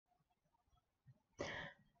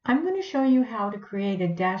I'm going to show you how to create a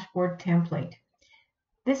dashboard template.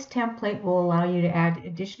 This template will allow you to add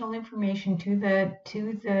additional information to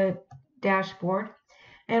the dashboard,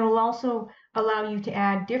 and it will also allow you to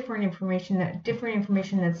add different information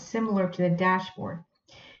that's similar to the dashboard.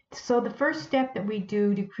 So the first step that we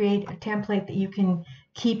do to create a template that you can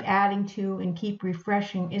keep adding to and keep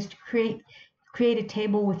refreshing is to create a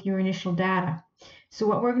table with your initial data. So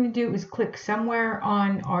what we're going to do is click somewhere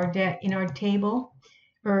on in our table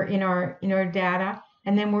or in our data,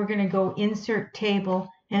 and then we're going to go insert table,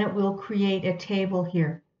 and it will create a table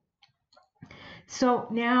here. So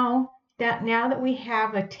now that we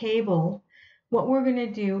have a table, what we're going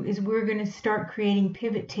to do is we're going to start creating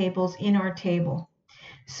pivot tables in our table.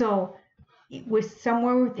 So with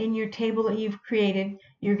somewhere within your table that you've created,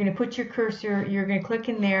 you're going to put your cursor, you're going to click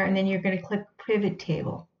in there, and then you're going to click pivot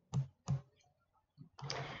table.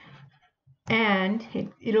 And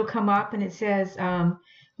it'll come up and it says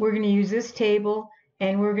we're going to use this table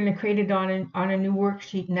and we're going to create it on a new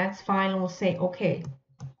worksheet, and that's fine, and we'll say okay.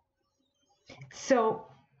 So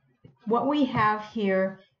what we have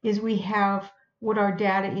here is we have what our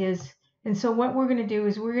data is, and so what we're going to do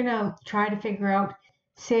is we're going to try to figure out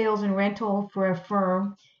sales and rental for a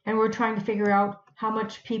firm, and we're trying to figure out how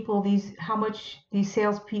much these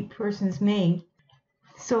salespersons made.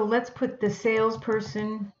 So let's put the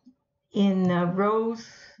salesperson in the rows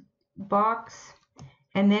box,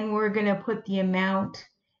 and then we're going to put the amount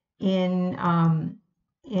in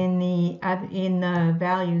the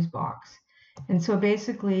values box. And so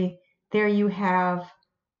basically there you have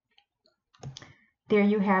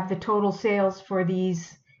the total sales for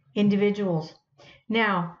these individuals.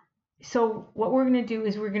 Now, so what we're going to do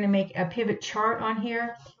is we're going to make a pivot chart on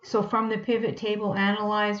here. So from the pivot table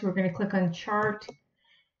analyze, we're going to click on chart,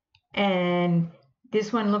 and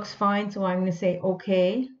this one looks fine, so I'm going to say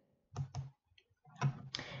okay.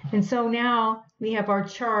 And so now we have our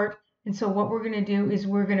chart, and so what we're going to do is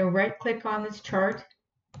we're going to right click on this chart,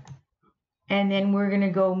 and then we're going to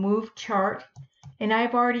go move chart, and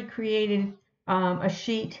I've already created a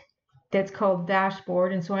sheet that's called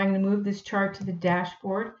dashboard, and so I'm going to move this chart to the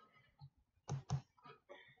dashboard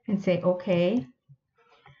and say okay.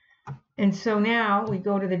 And so now we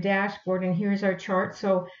go to the dashboard, and here's our chart.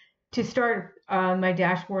 So to start my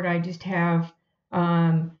dashboard, I just have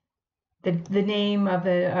the name of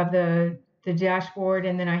the dashboard,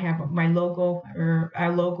 and then I have my logo, or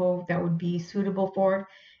a logo that would be suitable for it.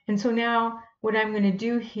 And so now what I'm going to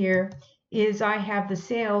do here is I have the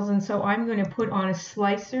sales, and so I'm going to put on a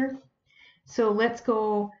slicer. So let's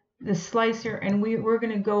go the slicer, and we're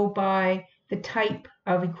going to go by the type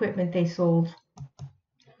of equipment they sold.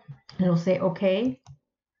 And it'll say okay.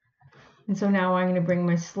 And so now I'm going to bring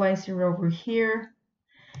my slicer over here.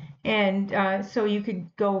 And so you could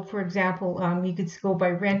go, for example, you could go by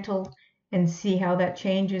rental and see how that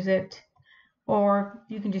changes it. Or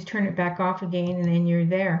you can just turn it back off again, and then you're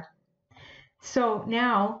there. So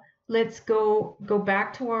now let's go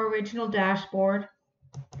back to our original dashboard,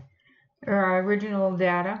 or our original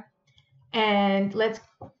data, and let's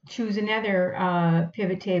choose another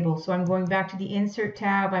pivot table. So I'm going back to the insert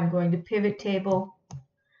tab, I'm going to pivot table,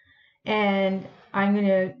 and I'm going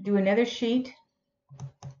to do another sheet.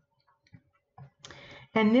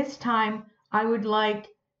 And this time I would like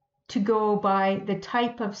to go by the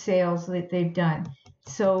type of sales that they've done.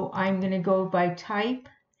 So I'm going to go by type,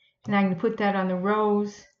 and I'm going to put that on the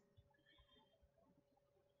rows.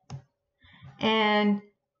 And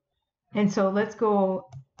so let's go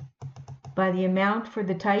by the amount for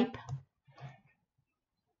the type.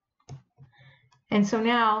 And so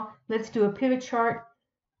now let's do a pivot chart,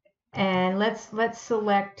 and let's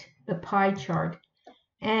select the pie chart.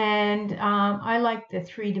 And I like the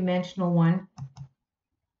three-dimensional one.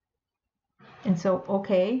 And so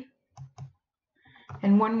okay.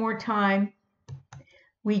 And one more time,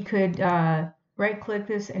 we could right click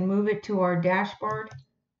this and move it to our dashboard.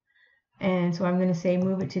 And so I'm going to say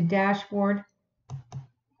move it to dashboard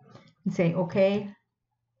and say okay.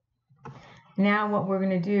 Now what we're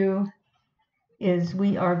going to do is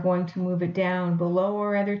we are going to move it down below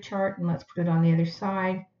our other chart, and let's put it on the other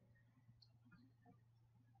side.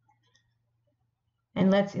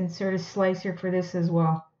 And let's insert a slicer for this as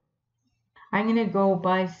well. I'm going to go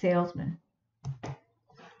by salesman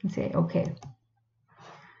and say okay.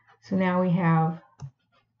 So now we have,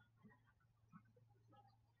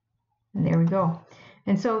 and there we go.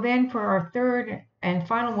 And so then for our third and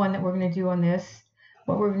final one that we're going to do on this,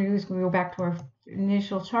 what we're going to do is we're going to go back to our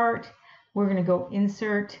initial chart. We're going to go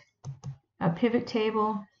insert a pivot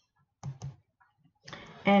table,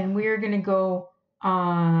 and we're going to go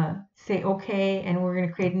say okay, and we're going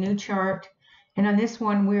to create a new chart, And on this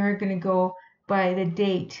one, we're going to go by the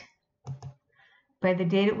date. By the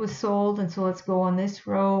date it was sold. And so let's go on this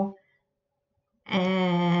row.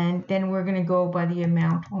 And then we're going to go by the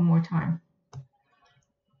amount one more time.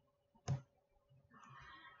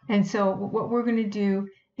 And so what we're going to do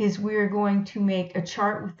is we're going to make a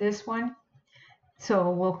chart with this one. So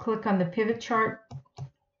we'll click on the pivot chart.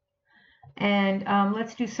 And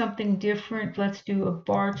let's do something different. Let's do a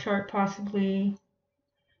bar chart possibly.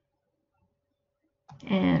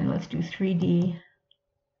 And let's do 3D.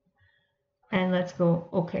 And let's go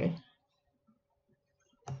OK.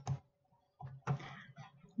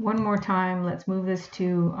 One more time, let's move this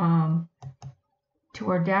to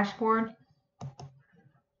our dashboard.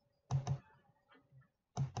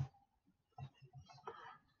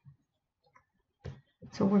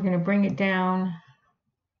 So we're going to bring it down.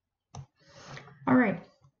 All right.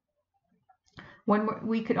 One more,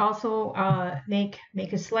 we could also make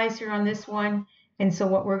a slicer on this one. And so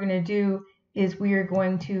what we're going to do is we are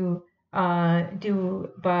going to do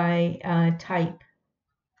by type.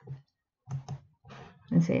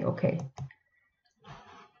 And say OK.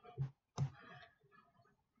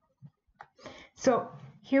 So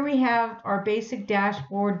here we have our basic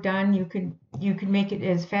dashboard done. You could make it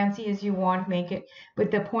as fancy as you want to make it,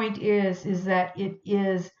 but the point is that it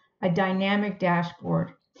is a dynamic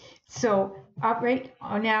dashboard. So right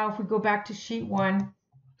now, if we go back to sheet 1,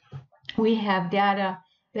 we have data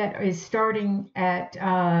that is starting at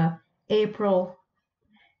April,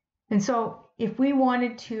 and so if we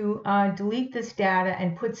wanted to delete this data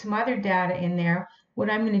and put some other data in there, what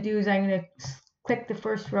I'm going to do is I'm going to click the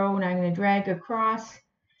first row and I'm going to drag across.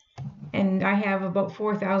 And I have about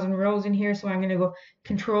 4,000 rows in here, so I'm going to go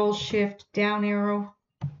Control Shift down arrow.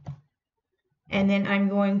 And then I'm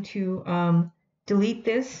going to delete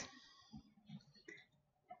this.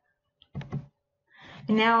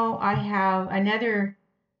 And now I have another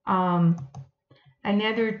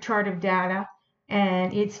chart of data,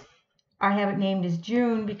 and I have it named as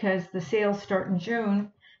June because the sales start in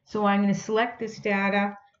June. So I'm going to select this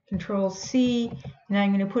data, Control C, and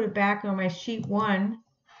I'm going to put it back on my sheet 1,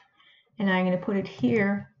 and I'm going to put it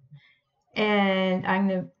here, and I'm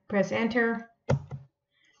going to press Enter.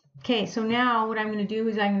 Okay, so now what I'm going to do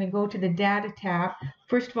is I'm going to go to the Data tab.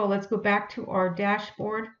 First of all, let's go back to our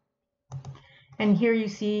dashboard, and here you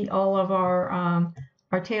see all of our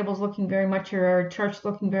tables looking very much, or our charts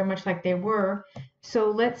looking very much like they were.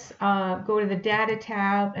 So let's go to the Data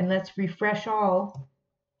tab and let's refresh all.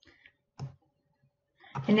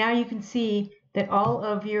 And now you can see that all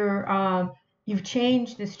of your, you've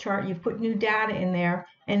changed this chart, you've put new data in there,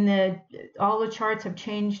 and all the charts have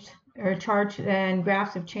changed, or charts and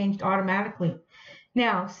graphs have changed automatically.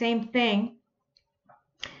 Now, same thing.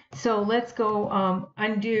 So let's go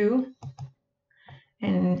undo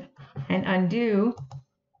and undo,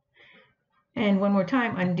 and one more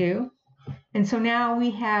time undo. And so now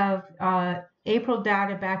we have April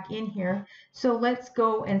data back in here. So let's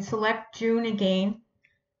go and select June again.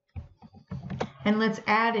 And let's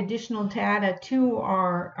add additional data to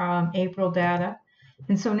our April data.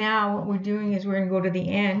 And so now what we're doing is we're going to go to the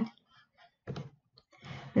end.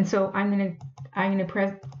 And so I'm going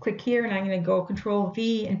to click here, and I'm going to go Control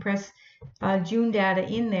V and press June data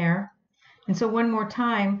in there. And so one more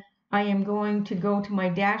time, I am going to go to my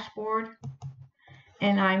dashboard,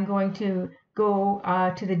 and I'm going to go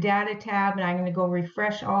to the Data tab, and I'm going to go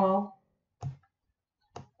Refresh All.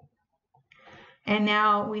 And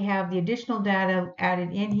now we have the additional data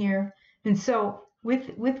added in here. And so with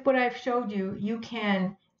what I've showed you, you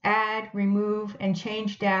can add, remove, and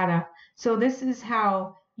change data. So this is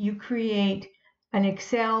how you create an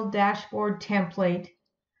Excel dashboard template.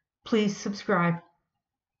 Please subscribe.